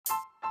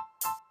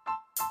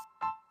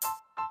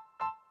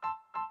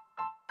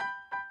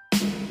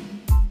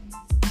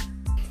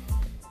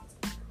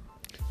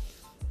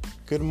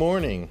Good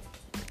morning.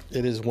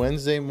 It is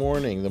Wednesday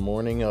morning, the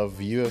morning of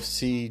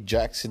UFC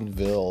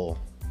Jacksonville.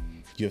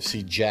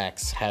 UFC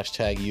Jax,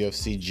 hashtag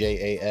UFC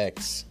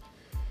JAX.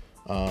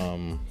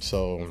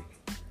 So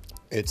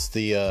it's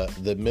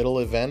the middle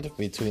event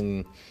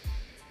between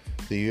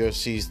the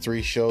UFC's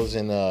 3 shows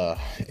in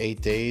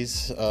 8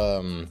 days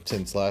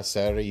since last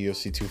Saturday,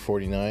 UFC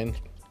 249.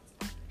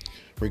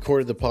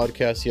 Recorded the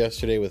podcast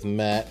yesterday with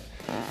Matt.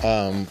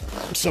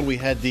 So we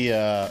had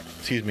the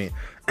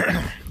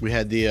we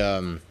had the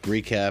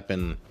recap,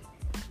 and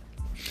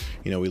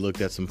we looked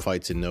at some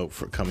fights in note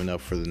for coming up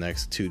for the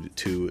next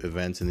two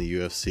events in the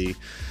UFC.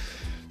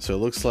 So it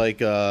looks like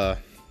the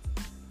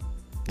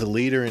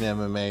leader in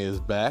MMA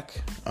is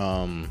back.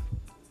 I'm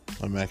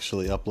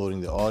actually uploading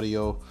the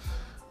audio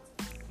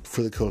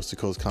for the Coast to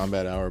Coast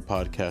Combat Hour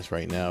podcast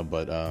right now,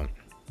 but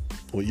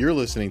what you're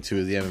listening to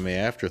is the MMA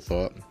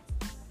Afterthought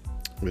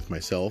with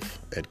myself,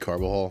 Ed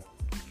Carvajal.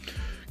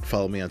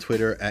 Follow me on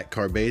Twitter at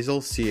Carbazel,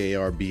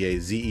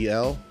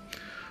 Carbazel.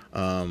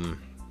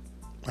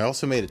 I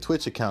also made a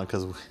Twitch account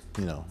because,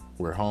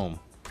 we're home.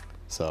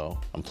 So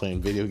I'm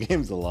playing video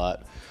games a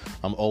lot.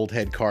 I'm old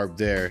head carb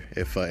there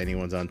if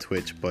anyone's on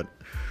Twitch. But,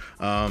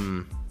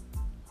 so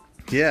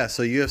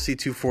UFC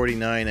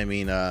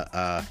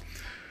 249,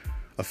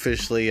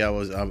 officially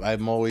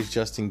I'm always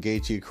Justin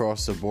Gaethje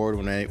across the board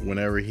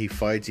whenever he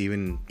fights.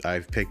 Even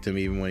I've picked him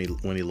even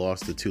when he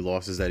lost the 2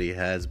 losses that he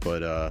has.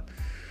 But,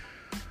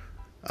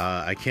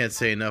 I can't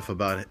say enough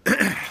about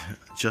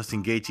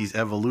Justin Gaethje's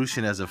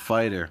evolution as a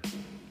fighter.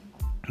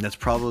 That's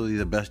probably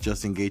the best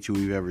Justin Gaethje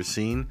we've ever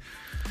seen.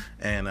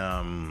 And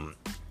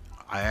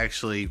I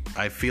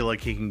feel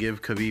like he can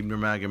give Khabib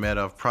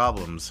Nurmagomedov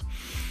problems.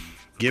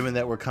 Given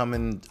that we're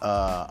coming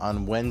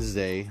on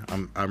Wednesday,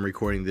 I'm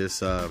recording this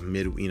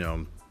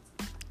the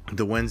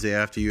Wednesday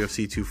after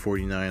UFC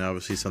 249.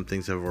 Obviously, some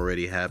things have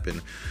already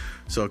happened.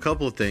 So a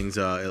couple of things.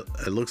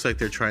 It looks like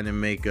they're trying to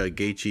make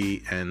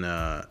Gaethje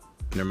and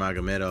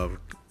Nurmagomedov,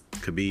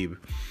 Khabib,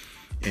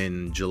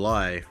 in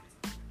July,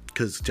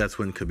 because that's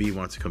when Khabib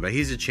wants to come back.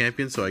 He's a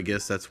champion, so I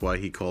guess that's why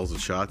he calls the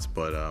shots.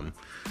 But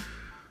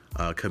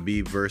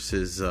Khabib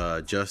versus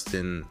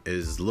Justin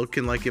is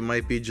looking like it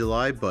might be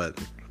July. But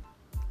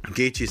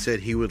Gaethje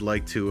said he would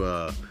like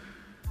to,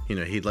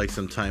 he'd like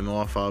some time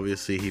off.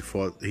 Obviously, he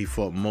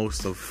fought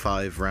most of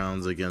 5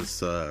 rounds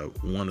against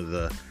one of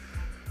the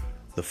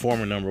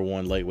former number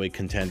 1 lightweight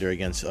contender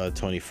against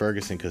Tony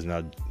Ferguson, because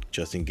now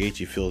Justin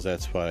Gaethje fills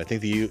that spot. I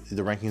think the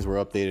rankings were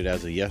updated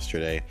as of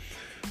yesterday,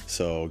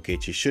 so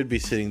Gaethje should be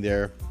sitting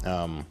there.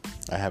 I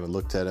haven't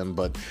looked at him,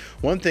 but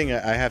one thing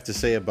I have to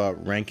say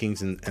about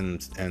rankings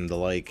and the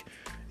like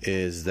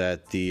is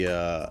that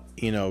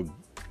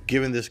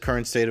given this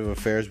current state of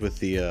affairs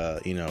with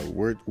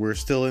we're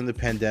still in the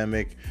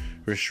pandemic,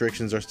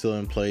 restrictions are still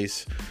in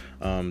place.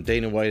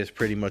 Dana White has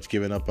pretty much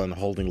given up on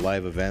holding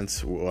live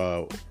events.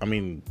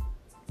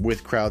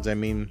 With crowds,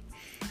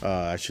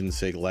 I shouldn't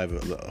say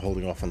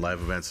holding off on live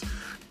events.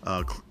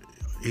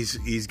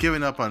 He's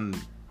given up on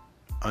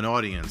an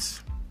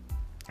audience.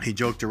 He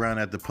joked around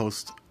at the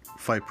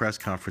post-fight press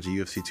conference at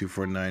UFC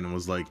 249 and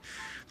was like,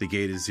 the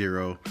gate is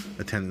 0,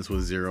 attendance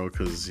was 0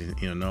 because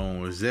no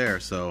one was there.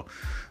 So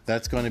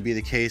that's going to be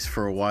the case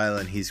for a while,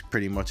 and he's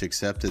pretty much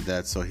accepted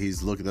that. So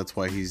that's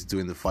why he's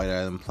doing the Fight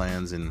Island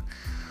plans, and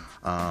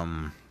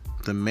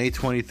the May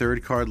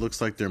 23rd card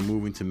looks like they're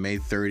moving to May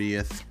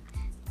 30th.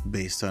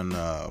 Based on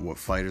what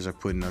fighters are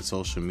putting on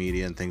social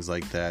media and things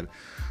like that.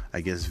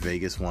 I guess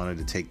Vegas wanted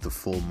to take the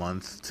full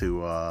month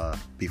to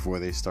before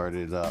they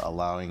started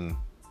allowing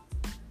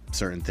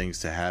certain things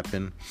to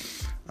happen.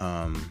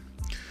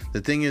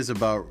 The thing is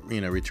about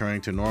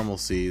returning to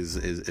normalcy is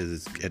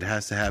it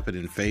has to happen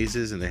in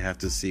phases, and they have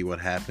to see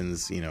what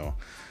happens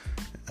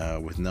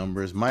with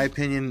numbers. My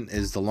opinion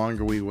is the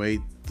longer we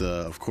wait,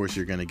 of course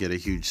you're going to get a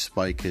huge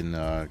spike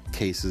in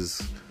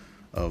cases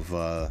of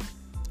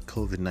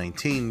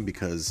COVID-19,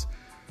 because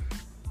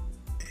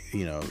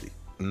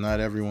not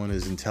everyone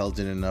is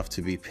intelligent enough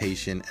to be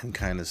patient and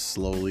kind of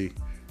slowly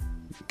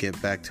get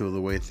back to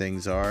the way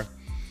things are.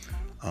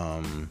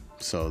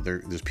 So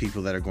there's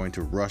people that are going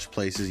to rush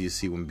places. You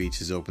see when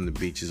beaches open, the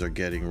beaches are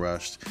getting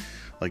rushed.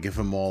 Like if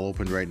a mall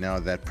opened right now,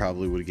 that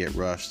probably would get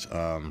rushed.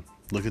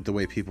 Look at the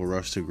way people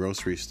rush to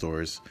grocery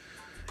stores.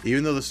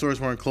 Even though the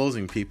stores weren't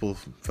closing, people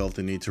felt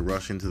the need to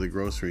rush into the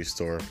grocery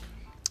store.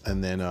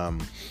 And then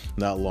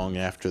not long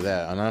after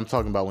that, and I'm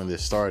talking about when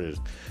this started,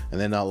 and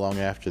then not long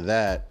after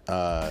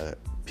that,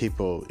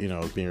 people,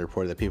 being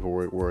reported that people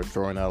were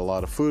throwing out a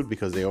lot of food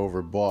because they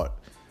overbought,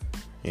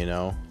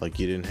 like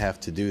you didn't have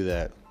to do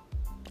that.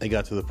 It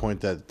got to the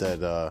point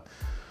that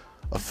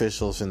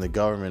officials in the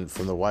government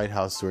from the White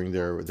House during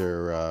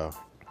their I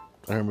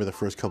remember the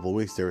first couple of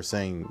weeks, they were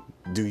saying,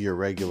 do your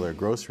regular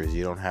groceries.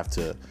 You don't have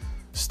to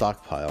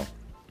stockpile.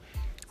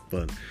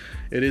 But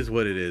it is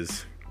what it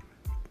is.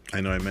 I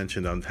know I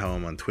mentioned on how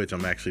I'm on Twitch.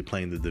 I'm actually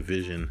playing The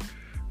Division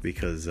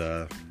because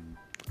I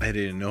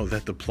didn't know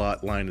that the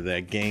plot line of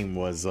that game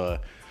was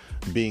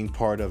being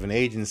part of an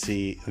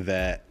agency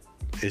that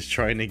is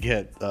trying to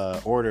get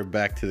order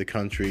back to the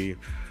country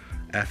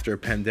after a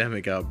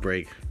pandemic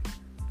outbreak.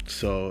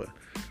 So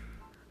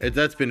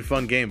that's been a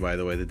fun game, by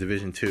the way, the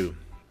Division 2.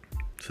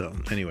 So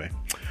anyway,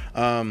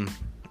 I'm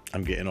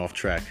getting off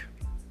track.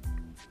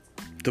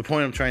 The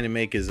point I'm trying to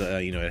make is,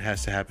 it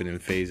has to happen in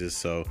phases.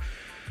 So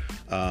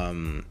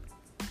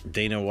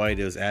Dana White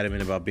is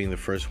adamant about being the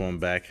first one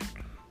back.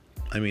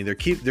 I mean, there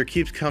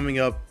keeps coming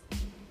up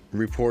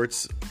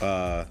reports.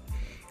 I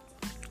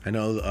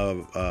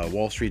know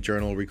Wall Street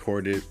Journal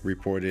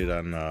reported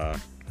on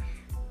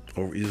it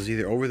was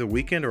either over the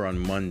weekend or on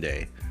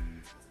Monday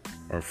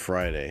or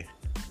Friday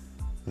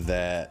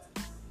that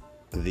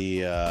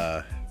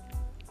the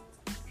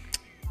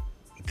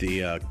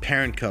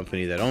parent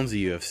company that owns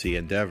the UFC,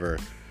 Endeavor,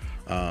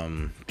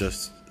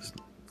 just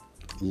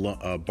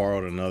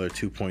borrowed another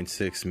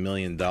 $2.6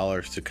 million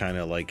to kind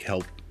of like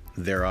help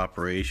their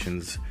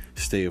operations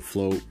stay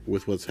afloat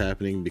with what's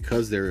happening,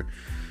 because I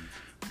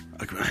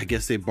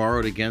guess they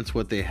borrowed against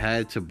what they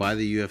had to buy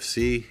the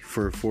UFC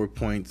for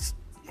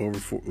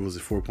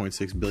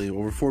 $4.6 billion,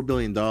 over $4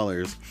 billion.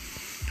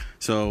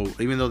 So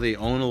even though they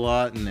own a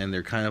lot and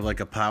they're kind of like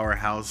a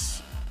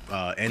powerhouse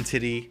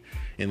entity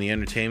in the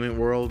entertainment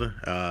world,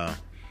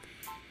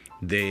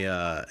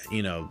 they're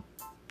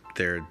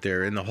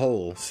in the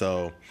hole.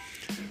 So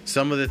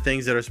some of the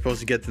things that are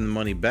supposed to get them the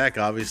money back,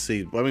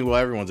 obviously,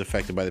 everyone's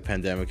affected by the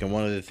pandemic, and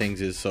one of the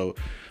things is, so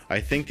I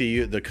think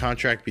the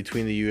contract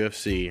between the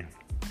UFC,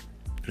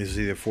 this is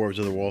either Forbes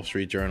or the Wall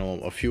Street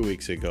Journal a few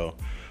weeks ago.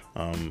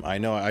 I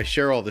know I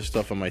share all this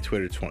stuff on my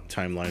Twitter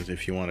timelines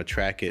if you want to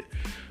track it,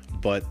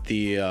 but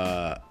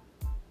the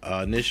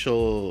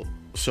initial,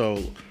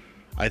 so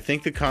I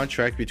think the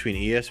contract between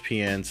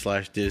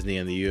ESPN/Disney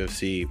and the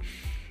UFC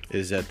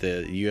is that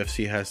the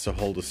UFC has to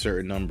hold a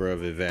certain number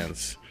of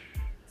events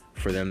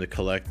for them to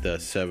collect the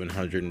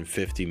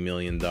 $750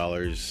 million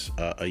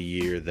a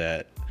year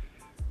that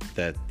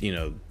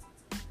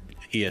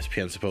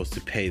ESPN's supposed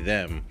to pay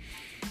them,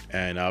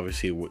 and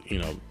obviously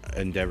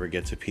Endeavor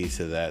gets a piece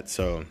of that.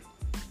 So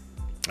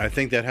I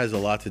think that has a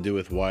lot to do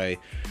with why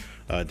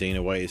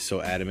Dana White is so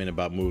adamant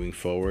about moving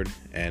forward.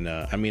 And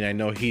I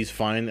know he's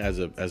fine as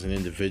an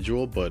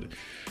individual, but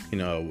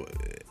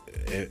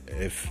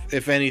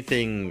if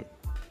anything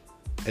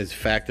is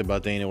fact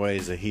about Dana White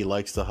is that he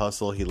likes to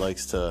hustle. He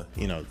likes to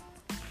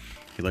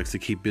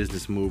keep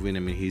business moving. I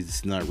mean,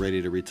 he's not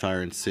ready to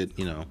retire and sit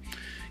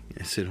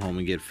home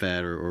and get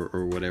fat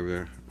or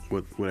whatever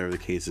the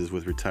case is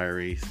with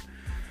retirees.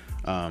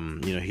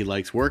 He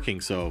likes working,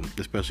 so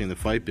especially in the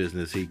fight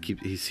business,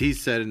 he's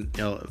said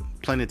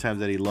plenty of times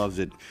that he loves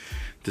it,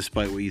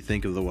 despite what you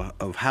think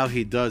of how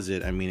he does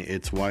it. I mean,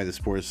 it's why the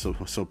sport is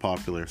so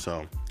popular.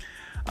 So,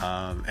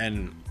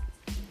 and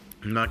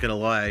I'm not gonna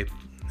lie,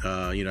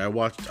 I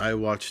watched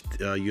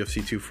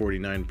UFC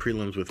 249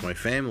 prelims with my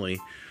family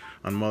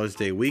on Mother's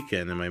Day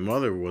weekend, and my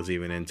mother was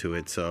even into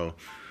it. So,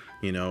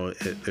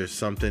 there's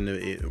something,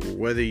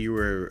 whether you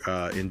were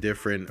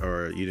indifferent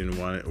or you didn't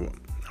want it,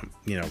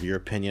 your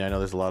opinion. I know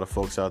there's a lot of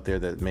folks out there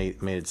that made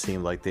it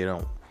seem like they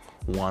didn't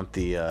want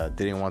the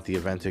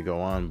event to go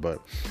on,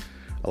 but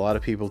a lot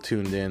of people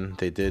tuned in.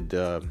 They did.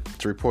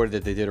 It's reported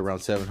that they did around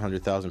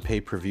 700,000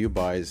 pay-per-view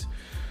buys,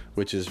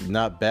 which is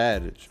not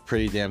bad. It's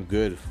pretty damn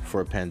good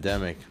for a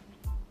pandemic.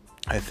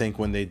 I think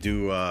when they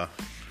do, I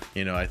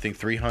think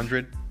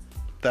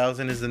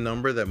 300,000 is the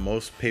number that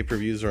most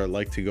pay-per-views are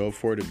like to go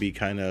for to be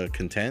kind of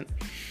content.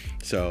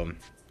 So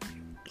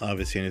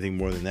obviously anything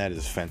more than that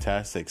is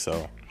fantastic.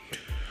 So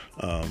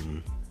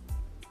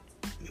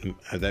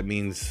that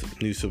means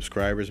new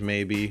subscribers,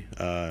 maybe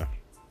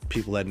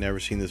people that had never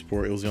seen the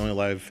sport. It was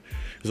the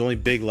only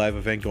big live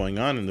event going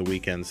on in the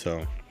weekend.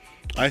 So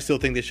I still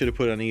think they should have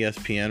put it on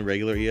ESPN,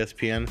 regular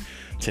ESPN.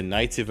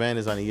 Tonight's event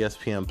is on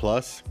ESPN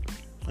Plus.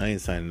 I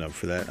ain't signing up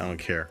for that. I don't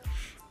care.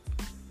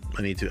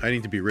 I need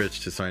to be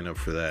rich to sign up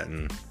for that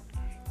and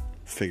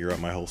figure out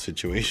my whole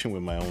situation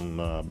with my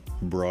own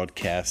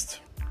broadcast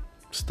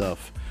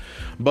stuff.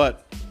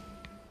 But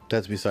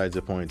that's besides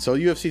the point. So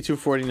UFC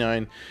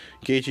 249,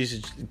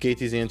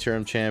 Gaethje's the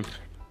interim champ.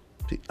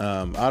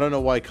 I don't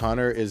know why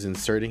Conor is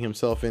inserting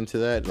himself into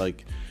that.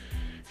 Like,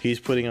 he's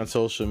putting on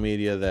social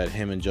media that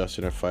him and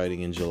Justin are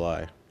fighting in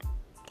July.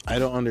 I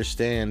don't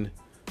understand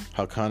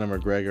how Conor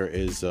McGregor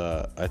is,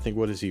 I think,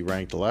 what is he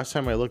ranked? The last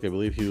time I looked, I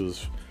believe he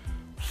was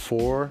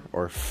 4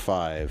 or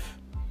 5,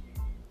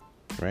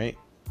 right?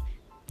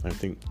 I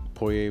think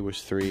Poirier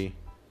was 3.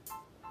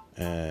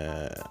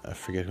 I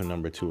forget who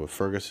number 2 was.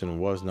 Ferguson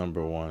was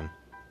number 1.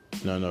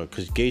 No,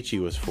 because Gaethje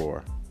was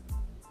 4.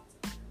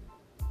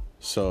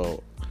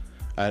 So,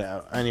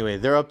 anyway,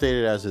 they're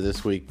updated as of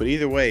this week. But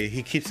either way,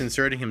 he keeps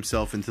inserting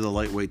himself into the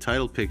lightweight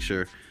title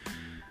picture.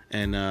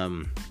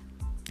 And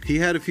he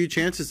had a few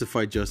chances to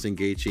fight Justin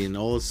Gaethje, and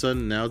all of a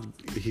sudden now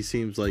he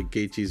seems like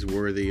Gaethje's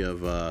worthy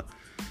of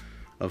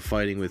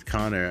fighting with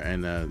Conor.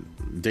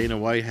 And Dana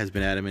White has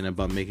been adamant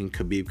about making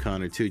Khabib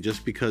Conor too,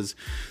 just because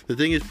the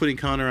thing is, putting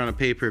Conor on a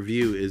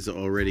pay-per-view is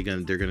already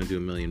they're gonna do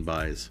 1 million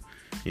buys, .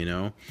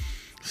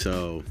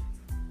 So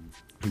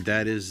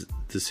that is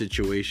the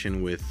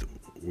situation with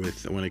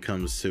with when it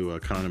comes to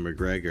Conor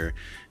McGregor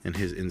and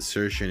his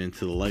insertion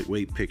into the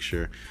lightweight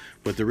picture.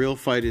 But the real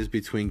fight is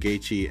between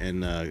Gaethje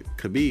and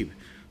Khabib.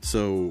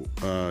 So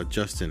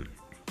Justin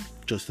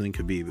and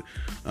Khabib.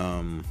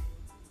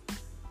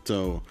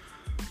 So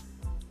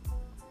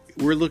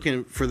we're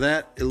looking for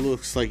that. It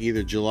looks like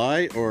either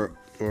July or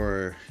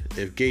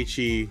if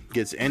Gaethje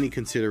gets any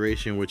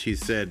consideration, which he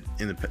said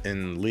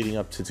in leading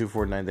up to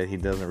 249 that he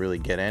doesn't really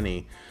get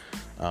any,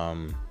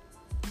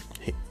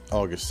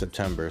 August,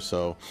 September.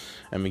 So,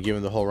 I mean,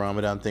 given the whole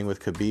Ramadan thing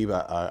with Khabib,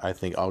 I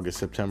think August,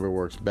 September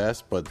works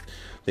best. But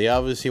they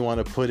obviously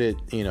want to put it,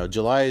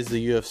 July is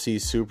the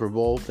UFC Super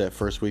Bowl. That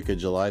first week of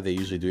July, they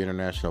usually do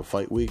International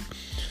Fight Week.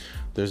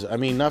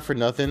 Not for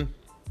nothing,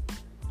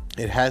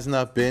 it has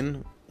not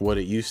been what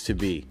it used to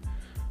be.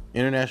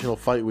 International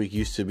Fight Week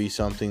used to be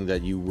something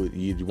that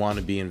you'd want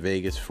to be in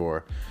Vegas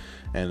for,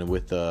 and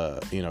with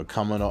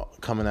coming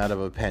out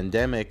of a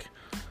pandemic,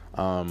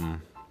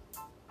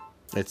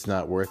 it's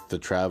not worth the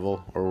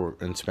travel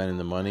and spending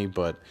the money.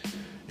 But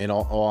in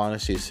all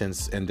honesty,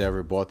 since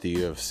Endeavor bought the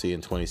UFC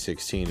in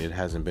 2016, it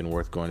hasn't been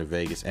worth going to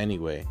Vegas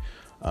anyway.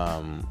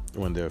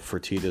 When the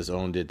Fertittas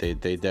owned it,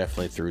 they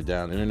definitely threw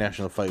down.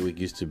 International Fight Week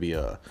used to be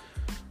a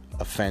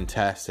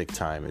fantastic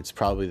time. It's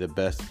probably the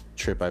best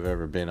trip I've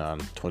ever been on,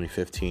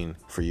 2015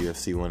 for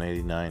UFC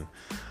 189.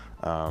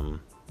 I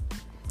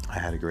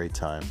had a great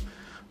time.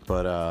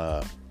 But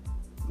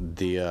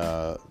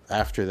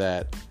after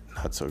that,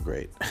 not so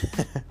great.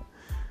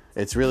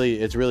 It's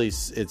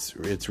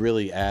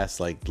really ass.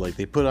 Like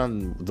they put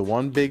on the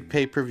one big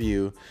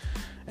pay-per-view,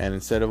 and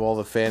instead of all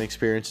the fan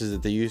experiences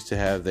that they used to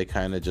have, they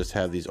kind of just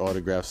have these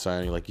autograph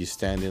signing. Like you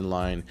stand in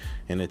line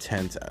in a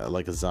tent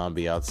like a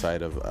zombie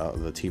outside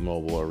of the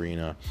T-Mobile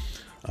Arena.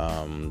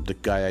 The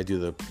guy I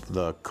do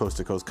the Coast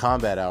to Coast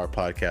Combat Hour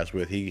podcast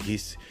with,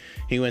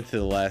 he went to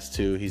the last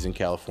two. He's in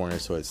California,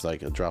 so it's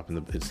like a drop in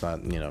the. It's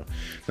not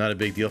not a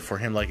big deal for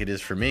him like it is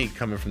for me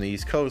coming from the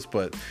East Coast,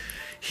 but.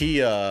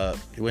 He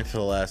went to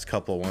the last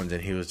couple of ones,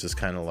 and he was just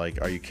kind of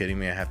like, "Are you kidding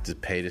me? I have to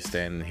pay to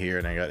stand here,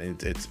 and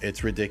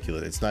it's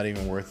ridiculous. It's not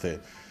even worth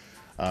it."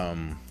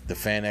 The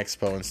fan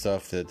expo and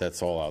stuff,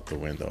 that's all out the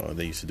window.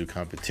 They used to do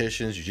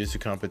competitions, jiu-jitsu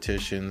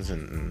competitions,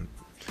 and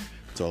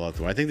it's all out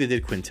the window. I think they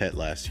did quintet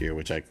last year,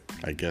 which I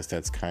guess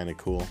that's kind of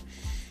cool.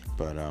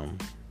 But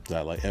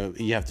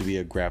you have to be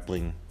a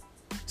grappling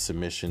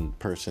submission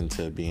person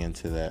to be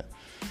into that.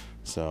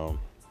 So,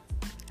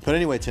 but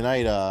anyway,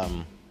 tonight.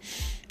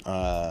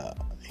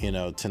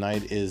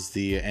 Tonight is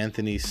the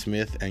Anthony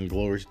Smith and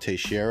Glover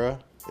Teixeira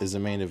is the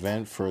main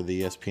event for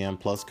the ESPN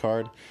Plus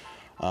card.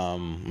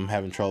 I'm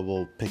having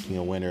trouble picking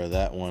a winner of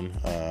that one.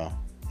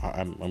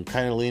 I'm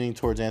kind of leaning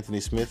towards Anthony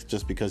Smith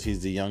just because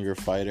he's the younger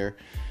fighter,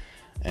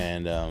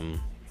 and I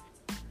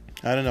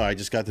don't know. I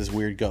just got this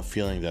weird gut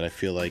feeling that I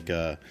feel like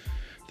that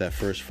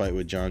first fight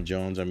with John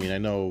Jones. I mean, I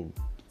know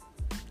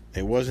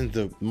it wasn't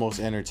the most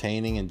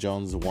entertaining, and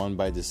Jones won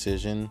by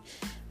decision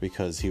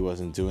because he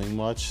wasn't doing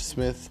much,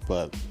 Smith,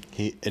 but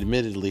he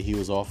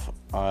was off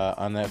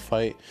on that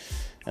fight,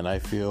 and I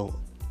feel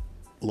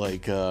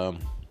like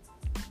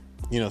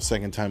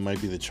second time might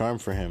be the charm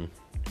for him,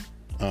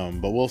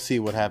 but we'll see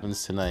what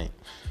happens tonight.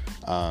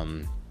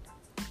 And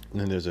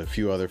then there's a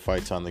few other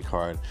fights on the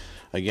card.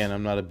 Again,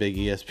 I'm not a big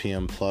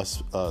ESPN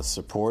Plus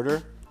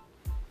supporter,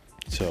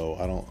 so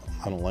I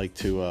don't like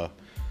to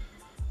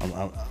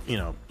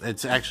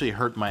it's actually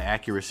hurt my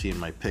accuracy in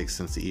my picks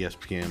since the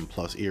ESPN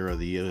Plus era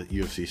the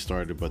UFC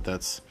started, but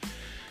that's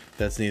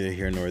neither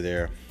here nor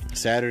there.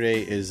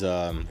 Saturday is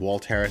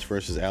Walt Harris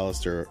versus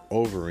Alistair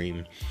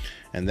Overeem,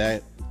 and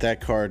that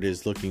card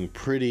is looking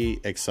pretty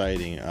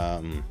exciting.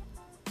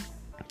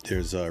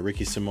 There's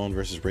Ricky Simon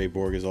versus Ray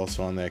Borg is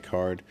also on that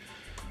card,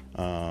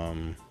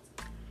 and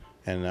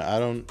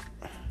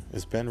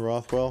is Ben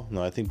Rothwell?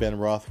 No, I think Ben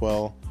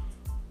Rothwell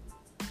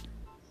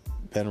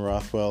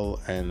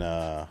and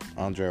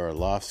Andrei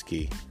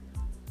Arlovsky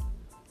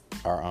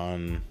are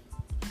on.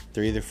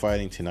 They're either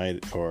fighting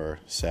tonight or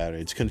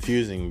Saturday. It's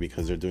confusing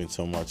because they're doing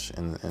so much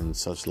in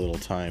such little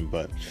time.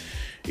 But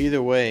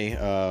either way,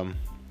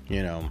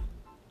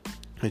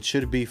 it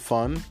should be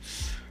fun.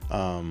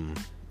 I'm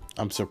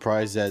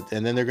surprised that.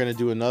 And then they're going to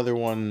do another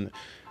one.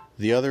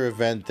 The other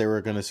event they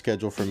were going to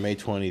schedule for May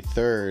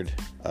 23rd,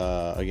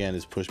 again,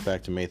 is pushed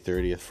back to May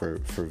 30th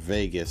for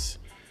Vegas.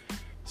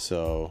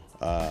 So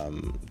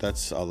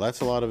that's a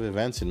lot of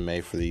events in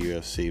May for the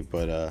UFC,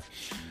 but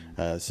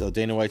so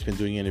Dana White's been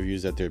doing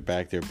interviews that they're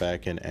back,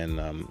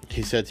 and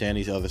he said to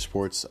any other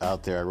sports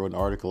out there, I wrote an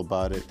article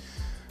about it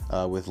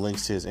with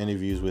links to his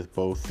interviews with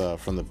both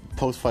from the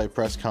post-fight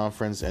press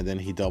conference, and then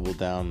he doubled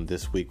down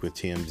this week with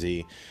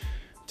TMZ,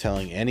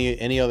 telling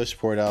any other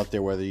sport out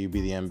there, whether you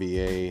be the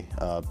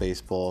NBA,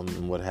 baseball,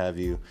 and what have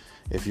you,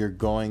 if you're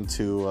going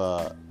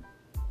to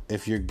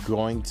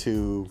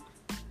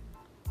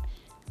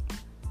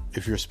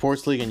if you're a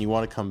sports league and you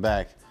want to come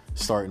back,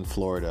 start in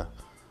Florida.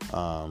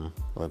 Well,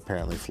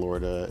 apparently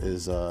Florida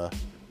is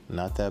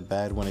not that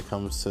bad when it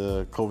comes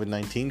to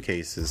COVID-19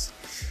 cases.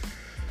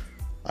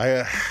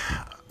 I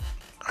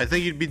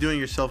think you'd be doing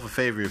yourself a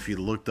favor if you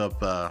looked up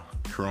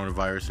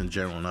coronavirus in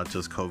general, not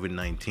just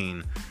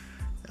COVID-19.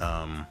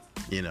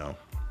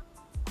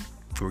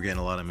 We're getting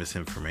a lot of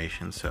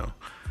misinformation. So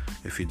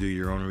if you do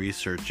your own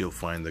research, you'll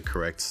find the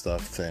correct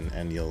stuff,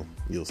 and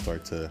you'll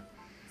start to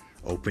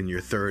open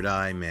your third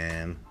eye,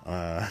 man.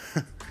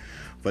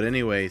 But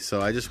anyway,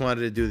 so I just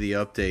wanted to do the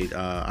update.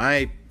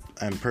 I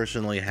am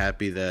personally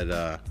happy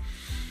that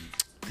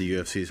the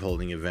UFC is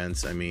holding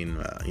events. I mean,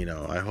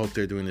 I hope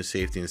they're doing the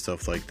safety and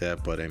stuff like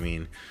that. But I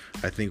mean,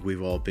 I think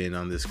we've all been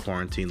on this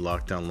quarantine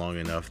lockdown long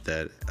enough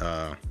that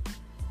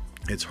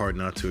it's hard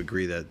not to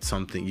agree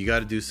that you got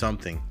to do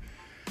something.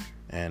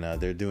 And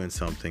they're doing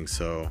something.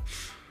 So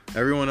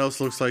everyone else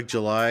looks like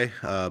July.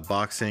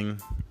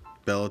 Boxing,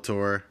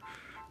 Bellator.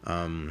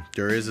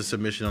 There is a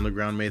submission on the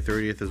ground May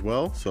 30th as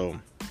well. So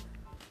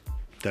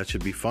that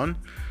should be fun.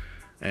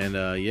 And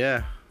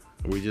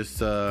we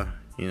just,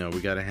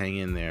 we got to hang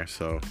in there.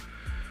 So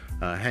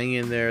hang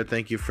in there.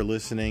 Thank you for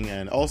listening.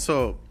 And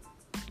also,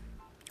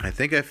 I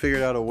think I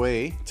figured out a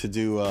way to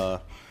do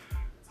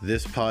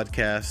this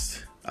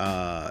podcast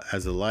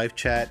as a live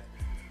chat.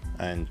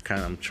 And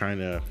I'm trying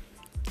to,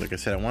 like I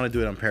said, I want to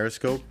do it on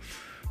Periscope.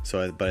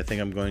 But I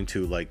think I'm going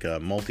to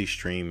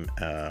multi-stream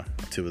to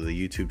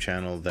the YouTube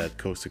channel that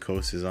Coast to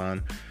Coast is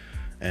on,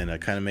 and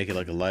kind of make it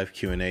like a live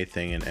Q&A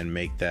thing, and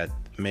make that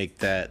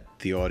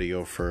the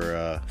audio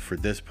for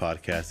this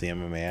podcast, the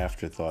MMA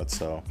Afterthought.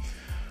 So,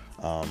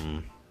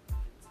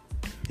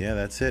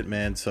 that's it,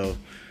 man. So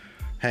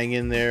hang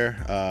in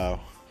there.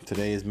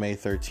 Today is May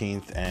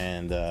 13th,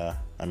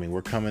 and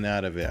we're coming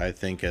out of it. I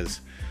think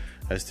as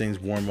things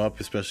warm up,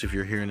 especially if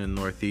you're here in the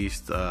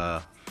Northeast.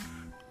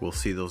 We'll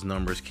see those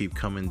numbers keep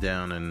coming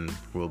down, and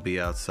we'll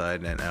be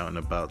outside and out and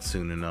about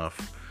soon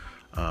enough.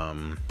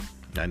 I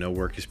know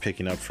work is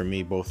picking up for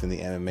me, both in the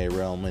MMA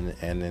realm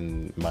and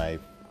in my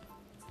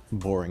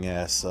boring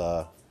ass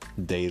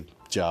day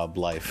job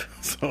life.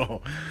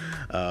 So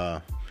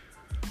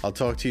I'll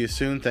talk to you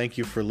soon. Thank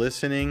you for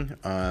listening.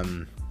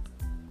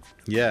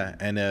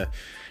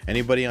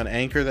 Anybody on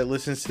Anchor that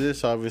listens to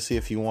this, obviously,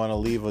 if you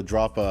want to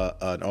drop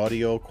an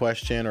audio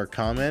question or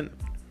comment,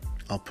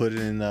 I'll put it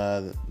in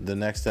the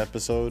next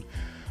episode.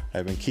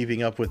 I've been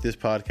keeping up with this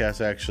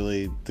podcast,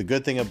 actually. The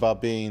good thing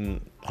about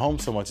being home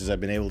so much is I've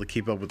been able to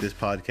keep up with this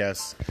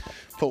podcast,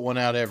 put one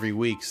out every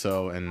week.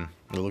 And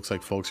it looks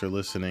like folks are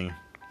listening.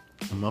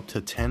 I'm up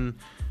to 10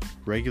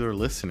 regular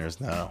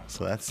listeners now,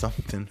 so that's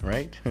something,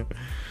 right?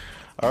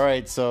 All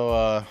right,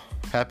 so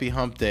happy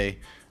hump day.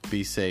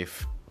 Be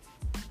safe.